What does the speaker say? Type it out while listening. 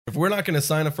If we're not going to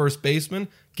sign a first baseman,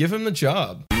 give him the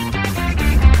job.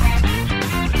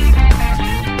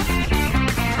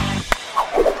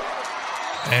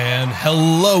 And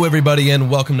hello, everybody, and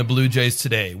welcome to Blue Jays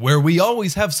Today, where we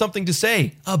always have something to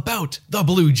say about the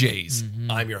Blue Jays.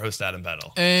 I'm your host, Adam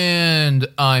Vettel. And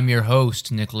I'm your host,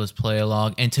 Nicholas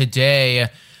Playalog. And today,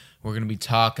 we're going to be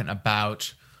talking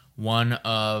about one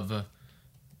of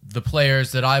the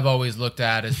players that I've always looked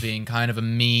at as being kind of a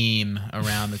meme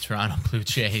around the Toronto Blue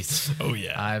Jays. Oh,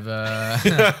 yeah. I have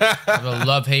a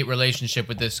love-hate relationship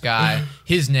with this guy.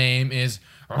 His name is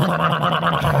Rowdy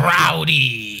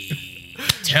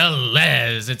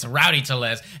Tellez. It's Rowdy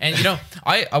Tellez. And, you know,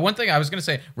 one thing I was going to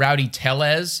say, Rowdy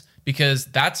Tellez, because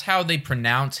that's how they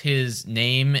pronounce his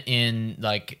name in,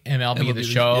 like, MLB The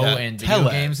Show and video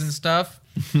Tellez. games and stuff.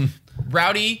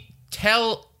 Rowdy,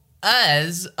 tell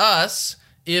us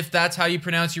if that's how you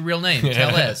pronounce your real name.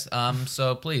 Tellez.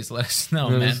 So please let us know,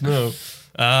 man.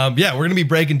 Yeah, we're going to be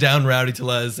breaking down Rowdy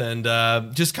Tellez and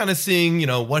just kind of seeing, you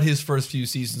know, what his first few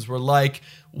seasons were like.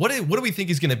 What do we think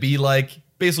he's going to be like?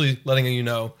 Basically letting you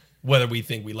know whether we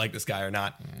think we like this guy or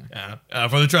not.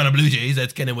 For the Toronto Blue Jays,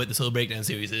 that's kind of what this whole breakdown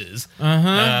series is.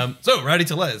 So, Rowdy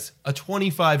Tellez, a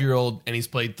 25-year-old, and he's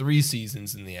played 3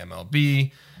 seasons in the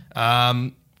MLB.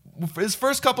 His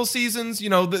first couple seasons, you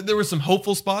know, there were some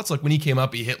hopeful spots. Like when he came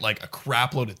up, he hit like a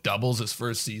crap load of doubles his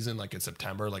first season, like in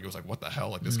September. Like it was like, what the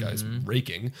hell? Like this guy's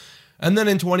raking. And then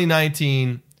in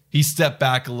 2019, he stepped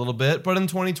back a little bit. But in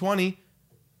 2020,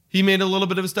 he made a little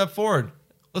bit of a step forward.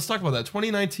 Let's talk about that.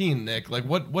 2019, Nick. Like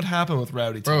what happened with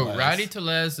Rowdy Tellez? Bro, Rowdy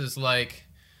Tellez is like,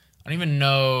 I don't even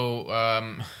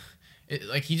know.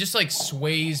 Like he just like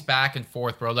sways back and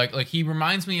forth, bro. Like he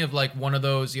reminds me of like one of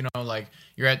those, you know, like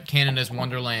you're at Canada's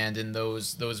Wonderland and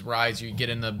those rides you get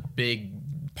in the big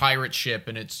pirate ship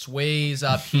and it sways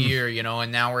up here, you know, and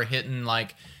now we're hitting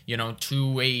like, you know,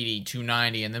 280,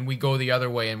 290, and then we go the other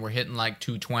way and we're hitting like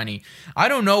 220. I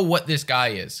don't know what this guy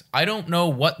is.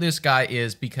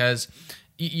 Because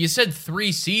you said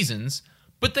 3 seasons,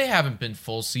 but they haven't been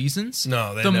full seasons.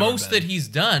 No, they've The never most been. that he's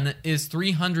done is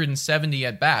 370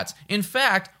 at-bats. In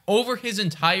fact, over his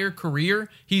entire career,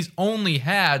 he's only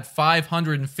had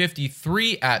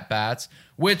 553 at-bats,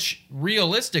 which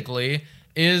realistically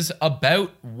is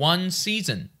about 1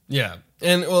 season. Yeah.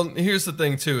 And, well, here's the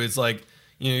thing, too. It's like,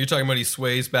 you know, you're talking about he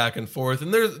sways back and forth,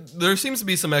 and there seems to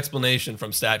be some explanation from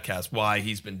StatCast why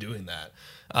he's been doing that.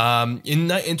 In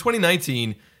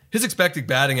 2019, his expected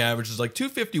batting average is like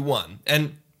 251.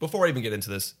 And before I even get into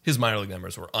this, his minor league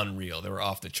numbers were unreal. They were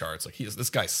off the charts. Like this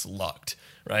guy slugged,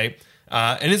 right?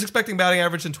 And his expected batting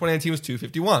average in 2019 was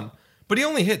 251. But he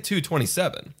only hit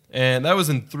 227. And that was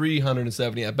in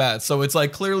 370 at bats. So it's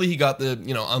like clearly he got the,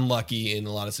 you know, unlucky in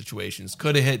a lot of situations.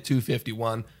 Could have hit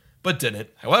 251, but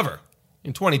didn't. However,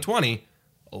 in 2020,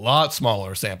 a lot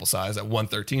smaller sample size at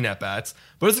 113 at bats,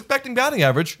 but his expected batting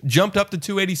average jumped up to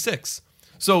 286.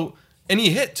 And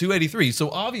he hit 283. So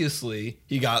obviously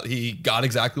he got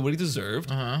exactly what he deserved,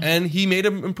 and he made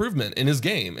an improvement in his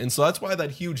game. And so that's why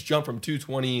that huge jump from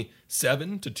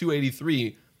 227 to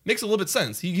 283 makes a little bit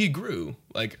sense. He grew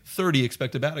like 30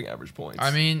 expected batting average points.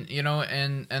 I mean, you know,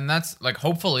 and that's like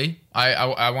hopefully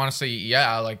I want to say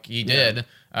like he did.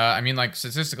 Yeah. I mean, like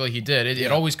statistically he did.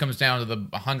 It always comes down to the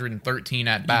 113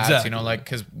 at bats. Exactly. You know, like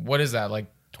because what is that like?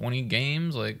 20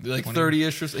 games, like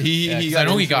 30ish or so. I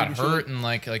know he got hurt and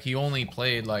like he only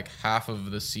played like half of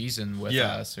the season with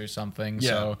us or something. Yeah.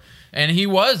 So, and he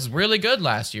was really good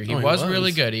last year. He was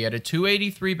really good. He had a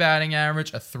 283 batting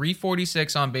average, a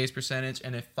 346 on base percentage,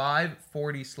 and a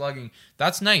 540 slugging.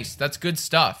 That's nice. That's good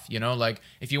stuff. You know, like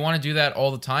if you want to do that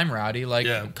all the time, Rowdy,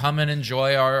 like come and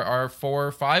enjoy our 4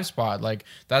 or 5 spot. Like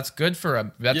that's good for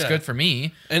him. That's good for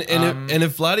me. And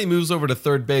if Vladdy moves over to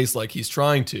third base like he's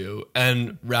trying to,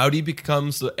 and Rowdy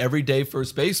becomes the everyday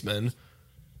first baseman,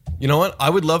 you know what? I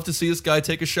would love to see this guy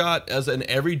take a shot as an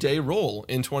everyday role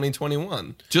in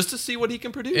 2021, just to see what he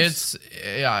can produce.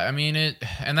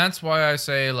 And that's why I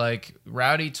say like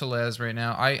Rowdy Tellez right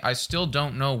now. I still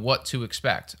don't know what to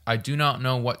expect. I do not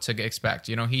know what to expect.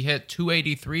 You know, he hit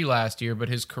 283 last year, but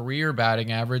his career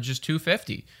batting average is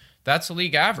 250. That's a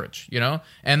league average, you know?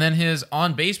 And then his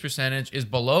on-base percentage is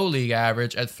below league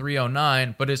average at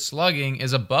 309, but his slugging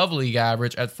is above league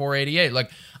average at 488. Like,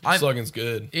 slugging's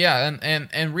good. Yeah,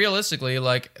 and realistically,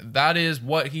 like, that is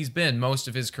what he's been most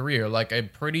of his career. Like, a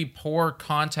pretty poor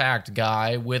contact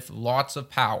guy with lots of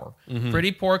power. Mm-hmm.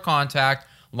 Pretty poor contact,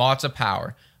 lots of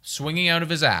power. Swinging out of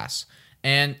his ass.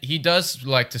 And he does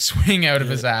like to swing out of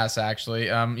his ass, actually.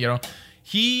 You know,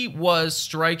 he was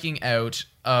striking out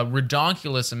a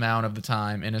redonkulous amount of the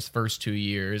time in his first 2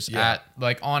 years at,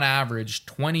 like, on average,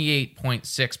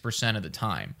 28.6% of the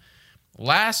time.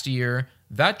 Last year,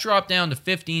 that dropped down to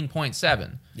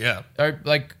 15.7. Yeah.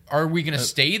 Are we going to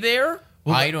stay there?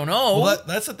 Well, I don't know. Well,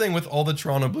 that's the thing with all the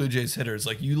Toronto Blue Jays hitters.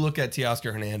 Like, you look at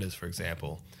Teoscar Hernandez, for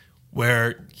example,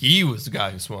 where he was the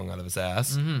guy who swung out of his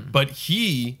ass, but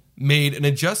he made an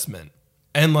adjustment.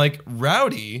 And, like,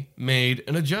 Rowdy made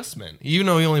an adjustment. Even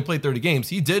though he only played 30 games,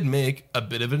 he did make a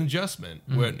bit of an adjustment.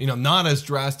 Where, not as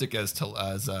drastic as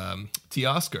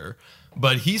Teoscar,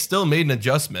 but he still made an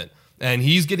adjustment. And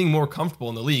he's getting more comfortable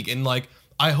in the league. And, like,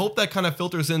 I hope that kind of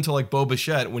filters into, like, Bo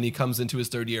Bichette when he comes into his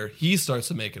third year. He starts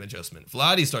to make an adjustment.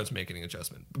 Vladdy starts making an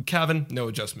adjustment. Kevin, no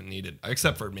adjustment needed,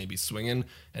 except for maybe swinging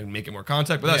and making more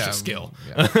contact. But that's just skill.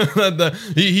 Yeah.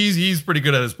 He's pretty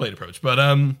good at his plate approach. But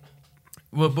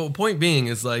point being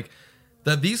is, like,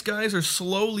 that these guys are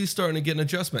slowly starting to get an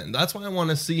adjustment. And that's why I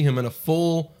want to see him in a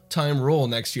full-time role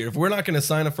next year. If we're not going to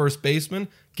sign a first baseman,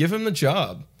 give him the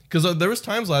job. Because there was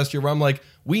times last year where I'm like,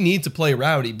 we need to play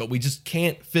Rowdy, but we just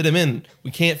can't fit him in. We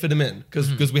can't fit him in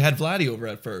because we had Vladdy over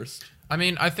at first. I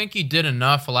mean, I think he did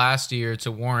enough last year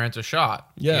to warrant a shot.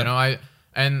 Yeah.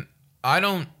 I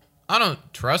don't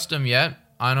trust him yet.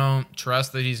 I don't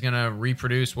trust that he's gonna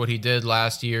reproduce what he did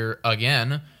last year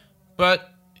again.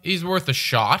 But he's worth a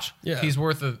shot. Yeah. He's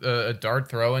worth a dart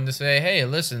throw and to say, hey,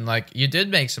 listen, like, you did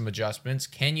make some adjustments.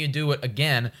 Can you do it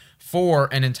again for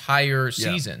an entire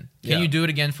season? Can you do it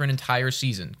again for an entire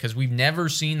season? Because we've never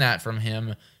seen that from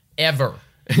him ever.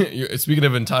 Speaking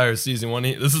of entire season,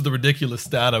 this is the ridiculous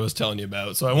stat I was telling you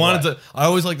about. So I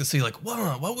always like to see, like,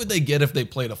 what would they get if they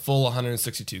played a full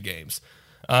 162 games?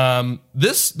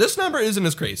 This number isn't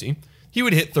as crazy. He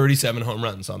would hit 37 home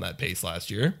runs on that pace last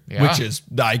year, which is,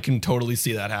 I can totally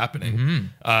see that happening.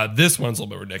 This one's a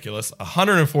little bit ridiculous.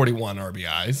 141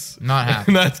 RBIs. Not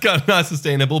happening. That's not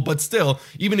sustainable, but still,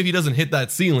 even if he doesn't hit that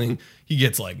ceiling, he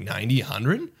gets like 90,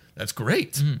 100. That's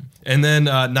great. And then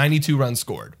 92 runs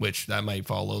scored, which that might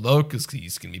fall low, though, because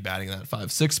he's going to be batting that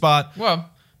 5-6 spot. Well,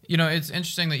 it's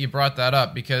interesting that you brought that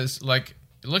up because, like,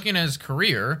 looking at his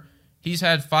career, he's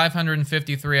had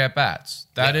 553 at-bats.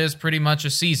 That is pretty much a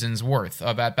season's worth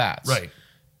of at-bats. Right.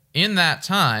 In that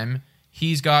time,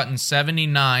 he's gotten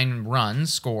 79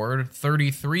 runs scored,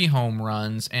 33 home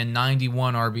runs, and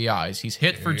 91 RBIs. He's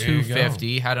hit for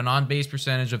 250, had an on-base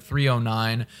percentage of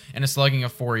 309, and a slugging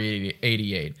of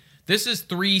 488. This is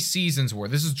 3 seasons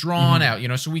worth. This is drawn out,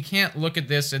 so we can't look at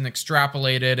this and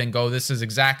extrapolate it and go, this is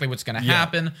exactly what's going to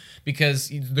happen, because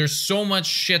there's so much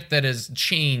shit that has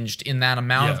changed in that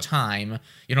amount of time.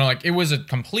 Like, it was a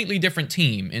completely different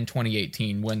team in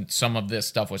 2018 when some of this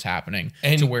stuff was happening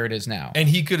to where it is now. And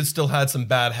he could have still had some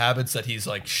bad habits that he's,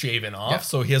 like, shaving off,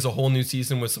 so he has a whole new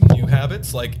season with some new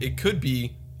habits. Like, it could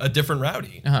be a different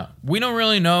Rowdy. We don't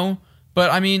really know. But,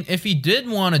 I mean, if he did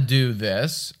want to do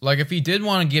this, like, if he did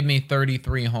want to give me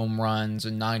 33 home runs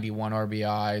and 91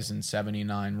 RBIs and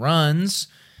 79 runs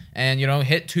and,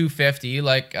 hit 250,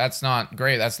 like, that's not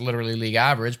great. That's literally league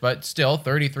average, but still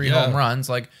 33 home runs,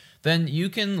 like, then you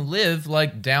can live,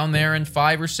 like, down there in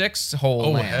 5 or 6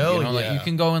 hole land. Hell Like, you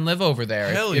can go and live over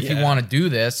there if you want to do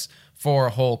this for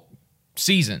a whole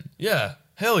season. Yeah.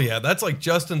 Hell yeah, that's like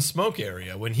Justin Smoke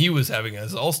area when he was having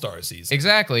his all-star season.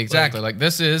 Exactly. Like,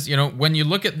 this is, when you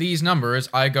look at these numbers,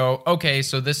 I go, okay,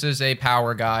 so this is a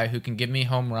power guy who can give me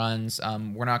home runs.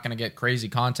 We're not going to get crazy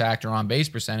contact or on-base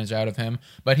percentage out of him,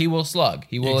 but he will slug.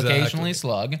 He will occasionally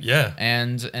slug. Yeah.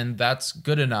 And that's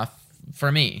good enough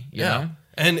for me, you know?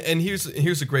 And here's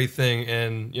a great thing,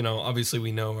 and, obviously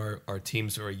we know our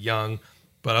teams are young,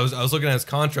 but I was looking at his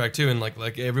contract too, and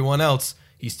like everyone else,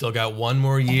 he's still got one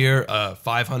more year,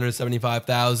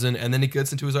 $575,000, and then he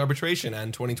gets into his arbitration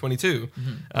in 2022.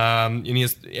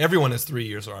 And everyone has 3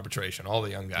 years of arbitration, all the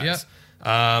young guys.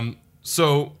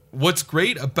 So what's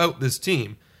great about this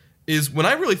team is when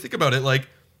I really think about it, like,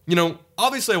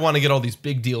 obviously I want to get all these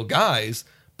big deal guys,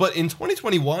 but in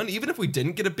 2021, even if we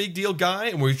didn't get a big deal guy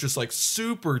and we're just like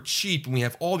super cheap and we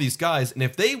have all these guys, and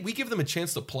if we give them a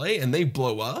chance to play and they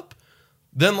blow up,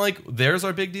 then, like, there's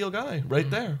our big deal guy right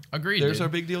there. Agreed. There's our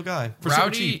big deal guy.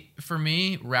 For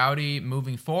me, Rowdy,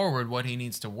 moving forward, what he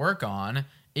needs to work on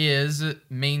is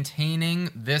maintaining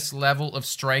this level of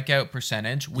strikeout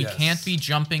percentage. We can't be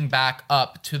jumping back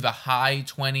up to the high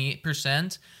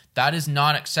 20%. That is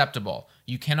not acceptable.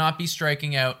 You cannot be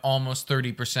striking out almost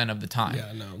 30% of the time.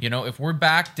 Yeah, no. If we're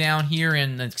back down here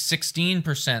in the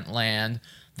 16% land,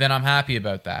 then I'm happy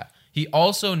about that. He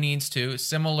also needs to,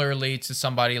 similarly to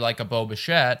somebody like a Bo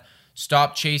Bichette,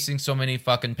 stop chasing so many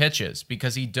fucking pitches,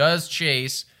 because he does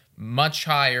chase much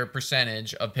higher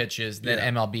percentage of pitches than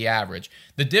MLB average.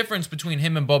 The difference between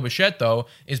him and Bo Bichette, though,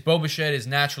 is Bo Bichette is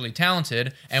naturally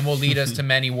talented and will lead us to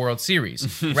many World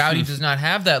Series. Rowdy does not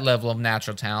have that level of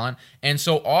natural talent, and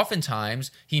so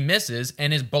oftentimes he misses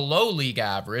and is below league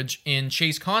average in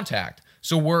chase contact.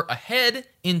 So we're ahead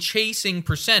in chasing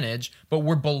percentage, but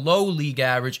we're below league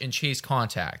average in chase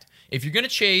contact. If you're going to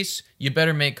chase, you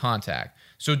better make contact.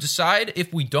 So decide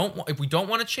if we don't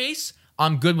want to chase,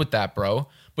 I'm good with that, bro.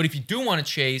 But if you do want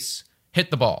to chase, hit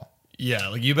the ball. Yeah,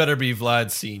 like you better be Vlad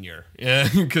Sr. Yeah,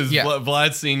 because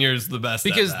Vlad Sr. is the best.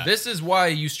 Because at that. this is why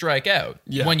you strike out.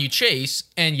 Yeah. When you chase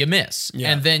and you miss,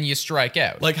 and then you strike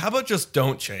out. Like, how about just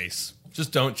don't chase?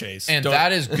 Just don't chase. And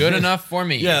that is good enough for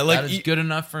me. Yeah, like that is good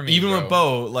enough for me. Even bro. with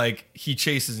Bo, like he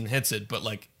chases and hits it, but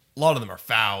like a lot of them are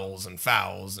fouls,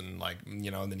 and like,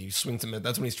 you know, and then he swings him.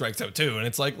 That's when he strikes out too. And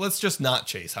it's like, let's just not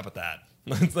chase. How about that?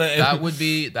 That would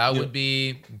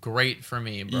be great for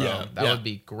me, bro. Yeah, that would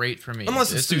be great for me.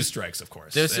 Unless it's 2 strikes, of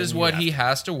course. This is what he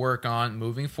has to work on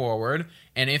moving forward.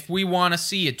 And if we want to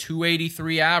see a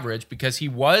 283 average, because he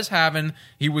was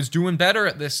doing better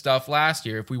at this stuff last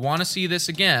year. If we want to see this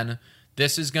again,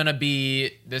 this is gonna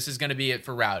be it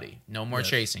for Rowdy. No more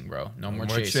chasing, bro. No more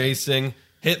chasing.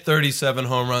 Hit 37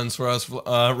 home runs for us,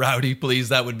 Rowdy, please.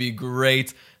 That would be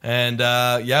great. And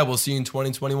we'll see you in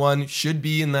 2021. Should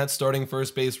be in that starting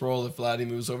first base role if Vladdy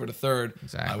moves over to third.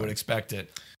 Exactly. I would expect it.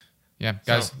 Yeah,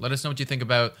 guys, let us know what you think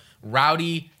about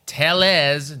Rowdy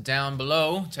Tellez down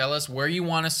below. Tell us where you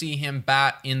want to see him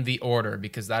bat in the order,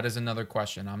 because that is another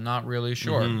question. I'm not really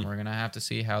sure. We're going to have to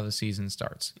see how the season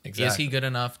starts. Exactly. Is he good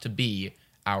enough to be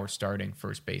our starting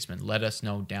first baseman? Let us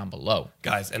know down below.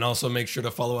 Guys, and also make sure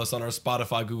to follow us on our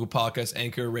Spotify, Google Podcasts,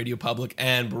 Anchor, Radio Public,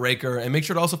 and Breaker. And make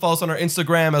sure to also follow us on our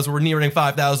Instagram, as we're nearing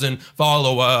 5,000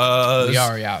 followers. We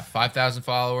are, 5,000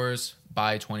 followers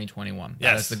by 2021.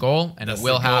 Yes. That is the goal, and That's it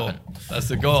will happen. That's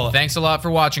the goal. Thanks a lot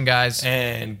for watching, guys.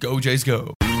 And go Jays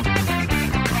go.